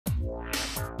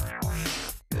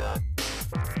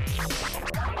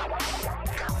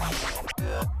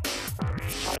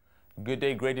Good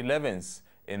day, grade 11s.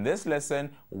 In this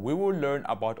lesson, we will learn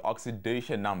about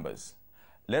oxidation numbers.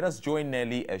 Let us join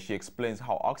Nelly as she explains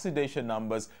how oxidation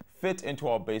numbers fit into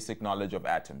our basic knowledge of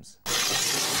atoms.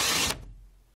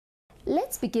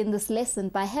 Let's begin this lesson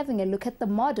by having a look at the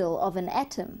model of an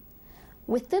atom.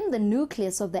 Within the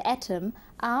nucleus of the atom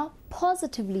are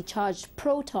positively charged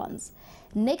protons.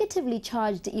 Negatively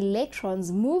charged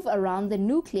electrons move around the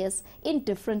nucleus in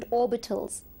different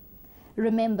orbitals.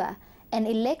 Remember, an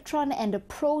electron and a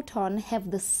proton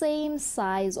have the same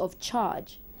size of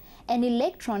charge. An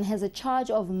electron has a charge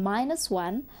of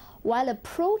 -1, while a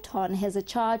proton has a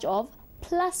charge of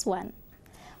 +1.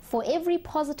 For every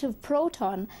positive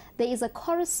proton, there is a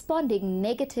corresponding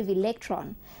negative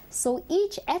electron, so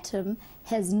each atom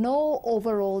has no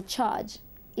overall charge.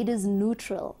 It is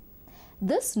neutral.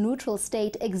 This neutral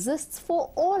state exists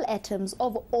for all atoms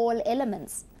of all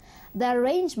elements. The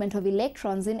arrangement of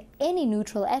electrons in any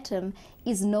neutral atom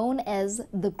is known as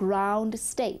the ground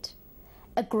state.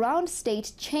 A ground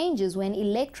state changes when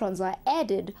electrons are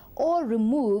added or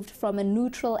removed from a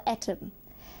neutral atom.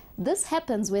 This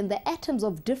happens when the atoms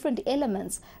of different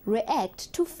elements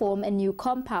react to form a new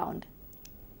compound.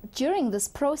 During this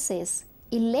process,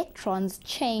 electrons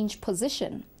change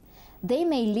position. They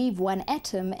may leave one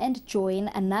atom and join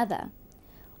another.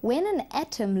 When an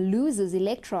atom loses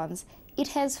electrons, it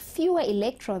has fewer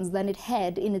electrons than it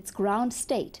had in its ground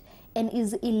state and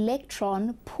is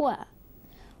electron poor.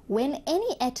 When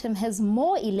any atom has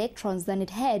more electrons than it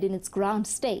had in its ground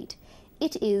state,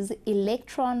 it is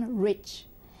electron rich.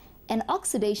 An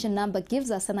oxidation number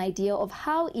gives us an idea of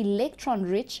how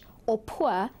electron-rich or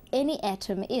poor any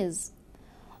atom is.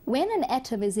 When an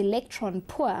atom is electron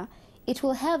poor, it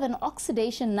will have an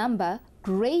oxidation number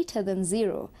greater than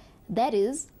 0, that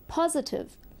is,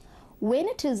 positive. When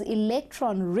it is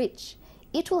electron-rich,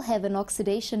 it will have an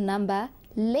oxidation number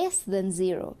less than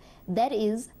 0, that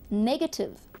is,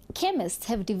 negative. Chemists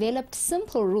have developed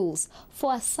simple rules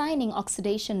for assigning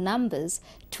oxidation numbers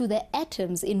to the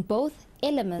atoms in both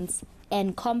elements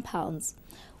and compounds.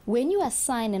 When you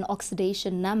assign an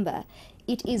oxidation number,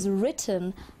 it is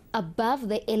written above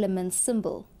the element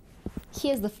symbol.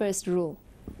 Here's the first rule.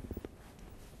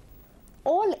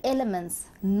 All elements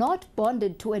not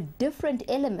bonded to a different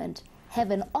element have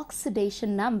an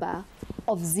oxidation number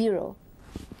of 0.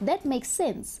 That makes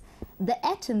sense. The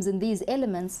atoms in these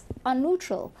elements are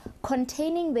neutral,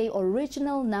 containing the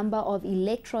original number of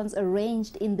electrons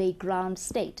arranged in their ground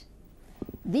state.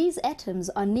 These atoms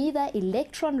are neither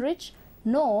electron-rich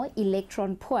nor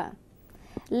electron-poor.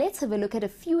 Let's have a look at a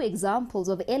few examples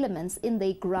of elements in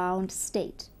their ground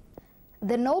state.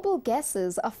 The noble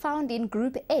gases are found in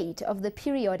group 8 of the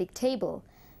periodic table.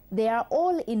 They are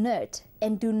all inert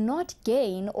and do not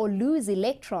gain or lose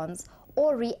electrons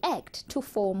or react to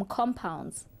form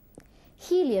compounds.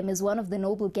 Helium is one of the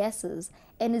noble gases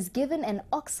and is given an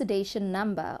oxidation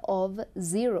number of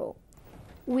 0.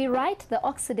 We write the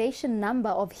oxidation number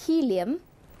of helium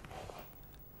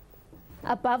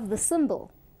above the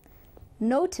symbol.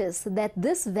 Notice that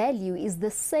this value is the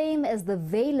same as the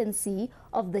valency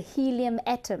of the helium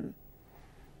atom.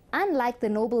 Unlike the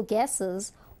noble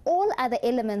gases, all other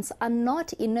elements are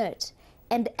not inert,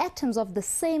 and atoms of the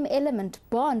same element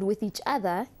bond with each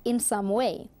other in some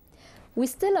way. We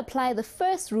still apply the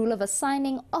first rule of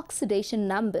assigning oxidation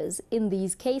numbers in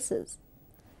these cases.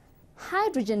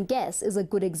 Hydrogen gas is a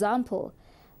good example.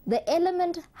 The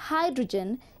element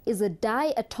hydrogen is a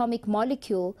diatomic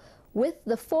molecule with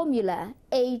the formula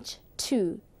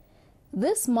H2.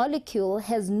 This molecule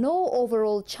has no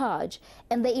overall charge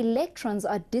and the electrons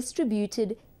are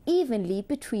distributed evenly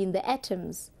between the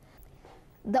atoms.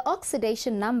 The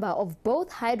oxidation number of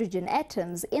both hydrogen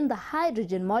atoms in the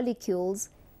hydrogen molecules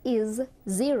is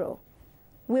 0.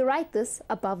 We write this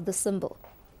above the symbol.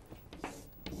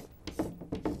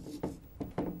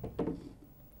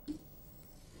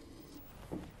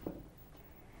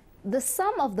 The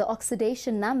sum of the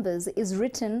oxidation numbers is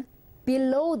written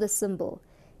below the symbol.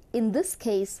 In this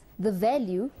case, the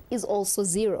value is also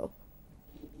 0.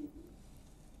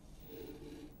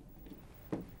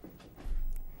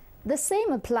 The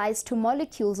same applies to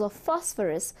molecules of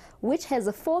phosphorus, which has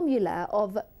a formula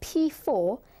of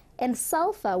P4, and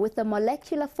sulfur with a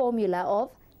molecular formula of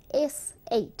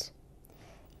S8.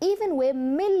 Even where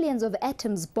millions of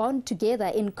atoms bond together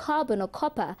in carbon or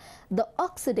copper, the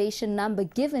oxidation number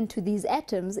given to these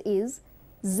atoms is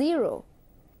 0.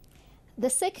 The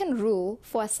second rule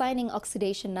for assigning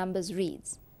oxidation numbers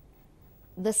reads,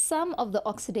 the sum of the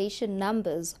oxidation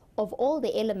numbers of all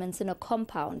the elements in a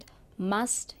compound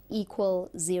must equal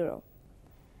 0.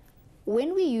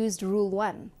 When we used Rule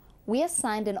 1, we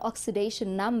assigned an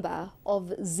oxidation number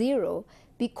of 0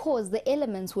 because the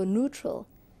elements were neutral.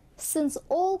 Since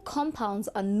all compounds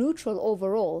are neutral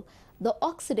overall, the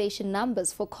oxidation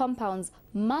numbers for compounds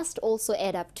must also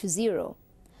add up to 0.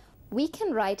 We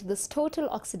can write this total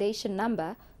oxidation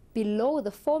number below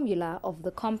the formula of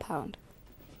the compound.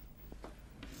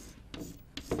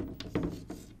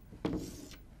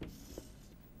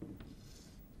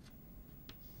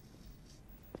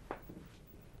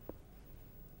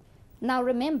 Now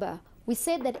remember, we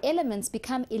said that elements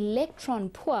become electron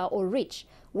poor or rich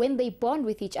when they bond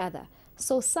with each other.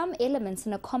 So some elements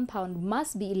in a compound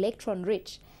must be electron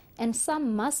rich and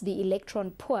some must be electron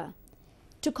poor.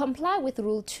 To comply with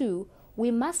Rule 2,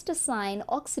 we must assign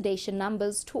oxidation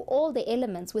numbers to all the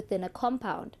elements within a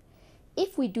compound.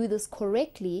 If we do this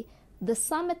correctly, the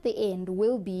sum at the end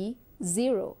will be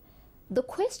 0. The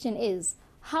question is,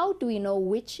 how do we know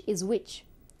which is which?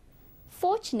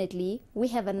 Fortunately, we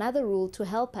have another rule to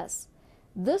help us.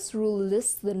 This rule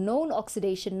lists the known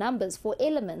oxidation numbers for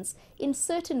elements in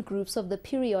certain groups of the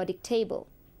periodic table.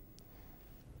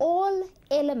 All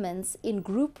elements in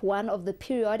group 1 of the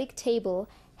periodic table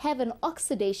have an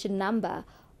oxidation number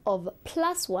of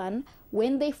 +1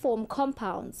 when they form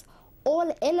compounds.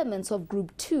 All elements of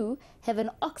group 2 have an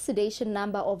oxidation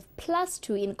number of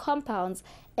 +2 in compounds,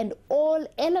 and all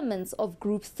elements of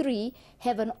group 3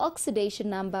 have an oxidation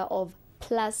number of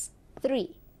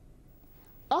 +3.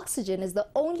 Oxygen is the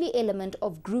only element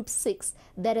of group 6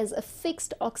 that has a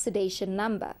fixed oxidation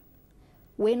number.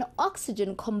 When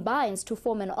oxygen combines to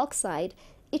form an oxide,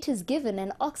 it is given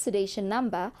an oxidation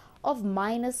number of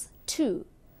 -2.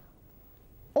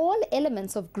 All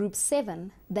elements of group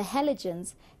 7, the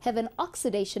halogens, have an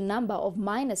oxidation number of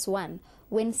 -1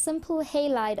 when simple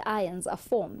halide ions are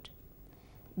formed.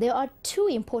 There are two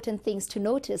important things to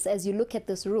notice as you look at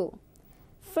this rule.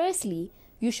 Firstly,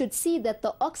 you should see that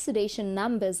the oxidation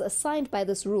numbers assigned by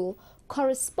this rule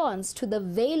corresponds to the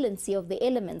valency of the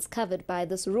elements covered by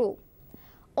this rule.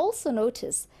 Also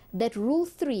notice that Rule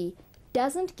 3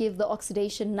 doesn't give the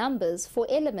oxidation numbers for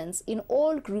elements in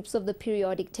all groups of the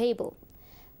periodic table.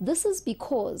 This is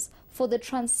because for the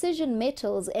transition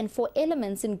metals and for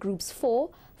elements in groups 4,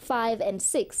 5, and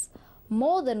 6,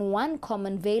 more than one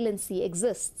common valency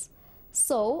exists,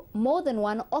 so more than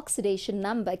one oxidation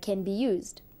number can be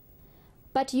used.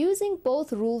 But using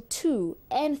both Rule 2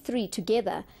 and 3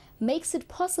 together makes it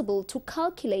possible to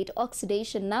calculate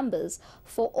oxidation numbers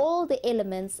for all the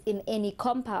elements in any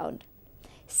compound.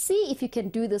 See if you can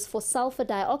do this for sulfur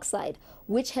dioxide,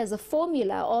 which has a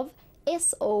formula of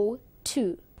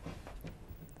SO2.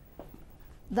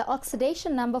 The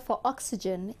oxidation number for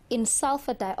oxygen in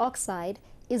sulfur dioxide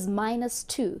is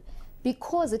 -2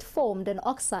 because it formed an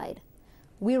oxide.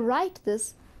 We write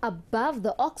this above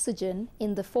the oxygen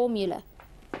in the formula.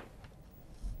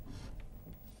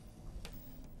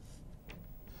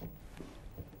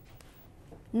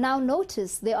 Now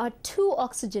notice there are 2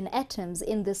 oxygen atoms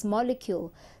in this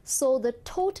molecule, so the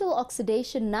total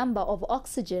oxidation number of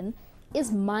oxygen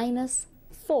is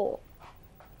 -4.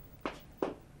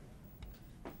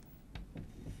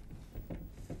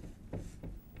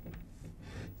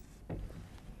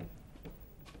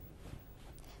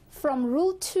 From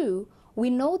Rule 2, we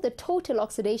know the total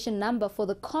oxidation number for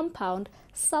the compound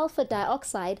sulfur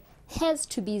dioxide has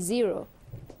to be 0.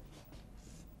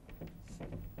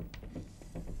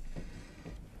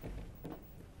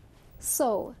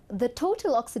 So, the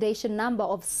total oxidation number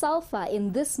of sulfur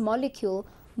in this molecule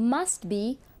must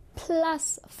be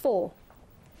 +4.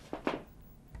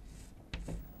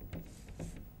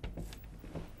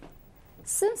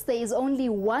 Since there is only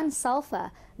one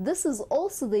sulfur, this is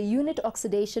also the unit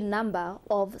oxidation number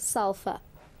of sulfur.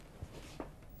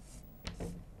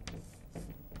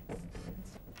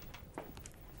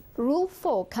 Rule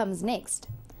 4 comes next.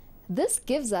 This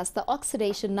gives us the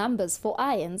oxidation numbers for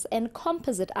ions and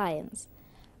composite ions.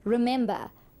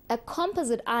 Remember, a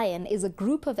composite ion is a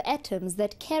group of atoms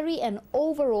that carry an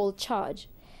overall charge.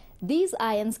 These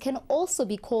ions can also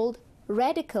be called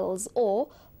radicals or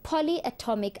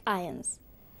polyatomic ions.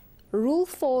 Rule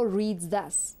 4 reads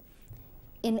thus: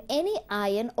 in any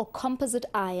ion or composite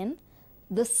ion,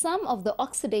 the sum of the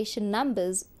oxidation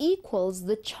numbers equals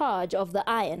the charge of the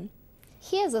ion.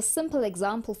 Here's a simple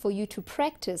example for you to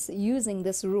practice using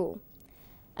this rule.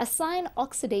 Assign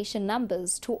oxidation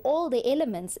numbers to all the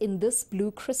elements in this blue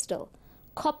crystal,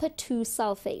 copper 2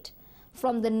 sulfate.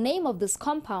 From the name of this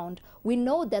compound, we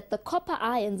know that the copper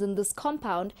ions in this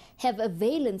compound have a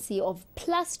valency of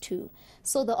 +2,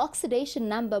 so the oxidation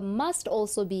number must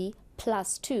also be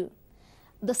 +2.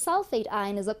 The sulfate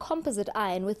ion is a composite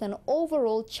ion with an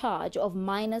overall charge of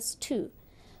 -2.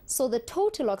 So the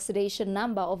total oxidation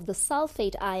number of the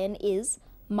sulfate ion is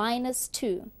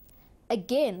 -2.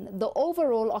 Again, the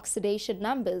overall oxidation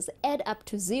numbers add up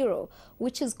to 0,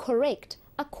 which is correct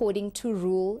according to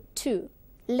Rule 2.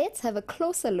 Let's have a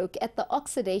closer look at the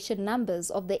oxidation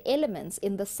numbers of the elements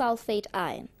in the sulfate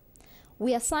ion.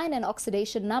 We assign an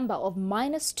oxidation number of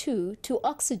 -2 to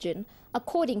oxygen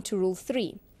according to Rule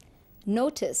 3.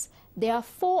 Notice there are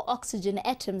 4 oxygen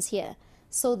atoms here,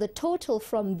 so the total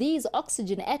from these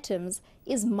oxygen atoms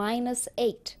is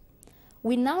 -8.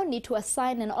 We now need to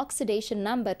assign an oxidation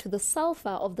number to the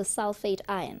sulfur of the sulfate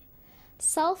ion.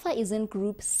 Sulfur is in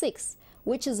group 6,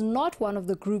 which is not one of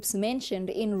the groups mentioned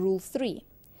in Rule 3.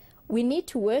 We need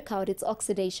to work out its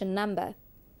oxidation number.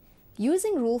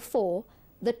 Using Rule 4,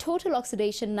 the total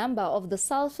oxidation number of the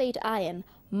sulfate ion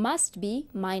must be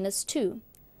 -2.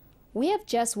 We have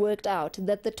just worked out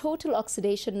that the total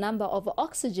oxidation number of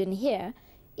oxygen here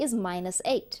is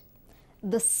 -8.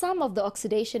 The sum of the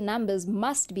oxidation numbers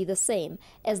must be the same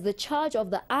as the charge of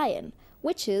the ion,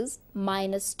 which is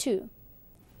 -2.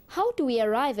 How do we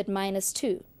arrive at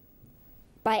 -2?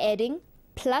 By adding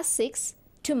 +6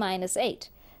 to -8.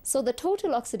 So the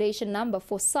total oxidation number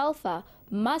for sulfur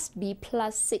must be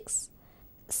 +6.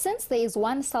 Since there is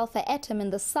one sulfur atom in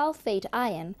the sulfate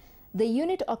ion, the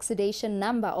unit oxidation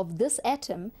number of this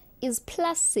atom is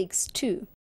 +6 too.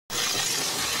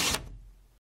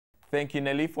 Thank you,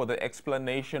 Nelly, for the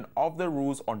explanation of the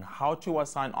rules on how to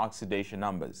assign oxidation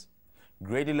numbers.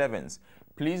 Grade 11s,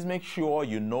 please make sure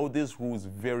you know these rules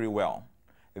very well.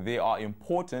 They are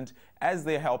important as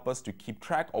they help us to keep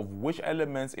track of which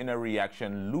elements in a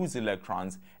reaction lose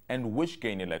electrons and which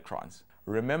gain electrons.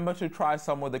 Remember to try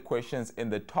some of the questions in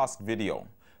the task video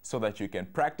so that you can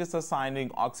practice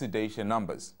assigning oxidation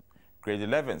numbers. Grade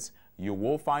 11s, you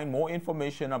will find more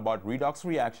information about redox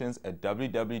reactions at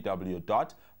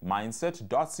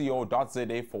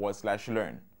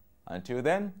www.mindset.co.za/learn. Until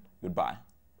then, goodbye.